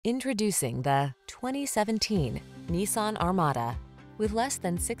Introducing the 2017 Nissan Armada. With less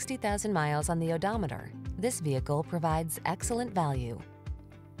than 60,000 miles on the odometer, this vehicle provides excellent value.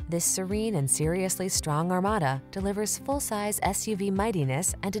 This serene and seriously strong Armada delivers full-size SUV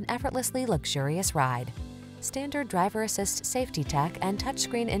mightiness and an effortlessly luxurious ride. Standard driver assist safety tech and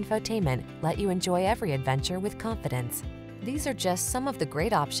touchscreen infotainment let you enjoy every adventure with confidence. These are just some of the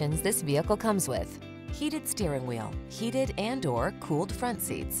great options this vehicle comes with: heated steering wheel, heated and/or cooled front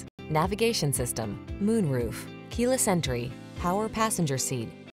seats, navigation system, moonroof, keyless entry, power passenger seat,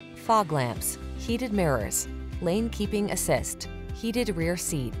 fog lamps, heated mirrors, lane keeping assist, heated rear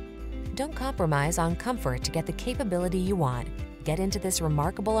seat. Don't compromise on comfort to get the capability you want. Get into this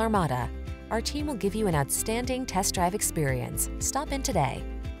remarkable Armada. Our team will give you an outstanding test drive experience. Stop in today.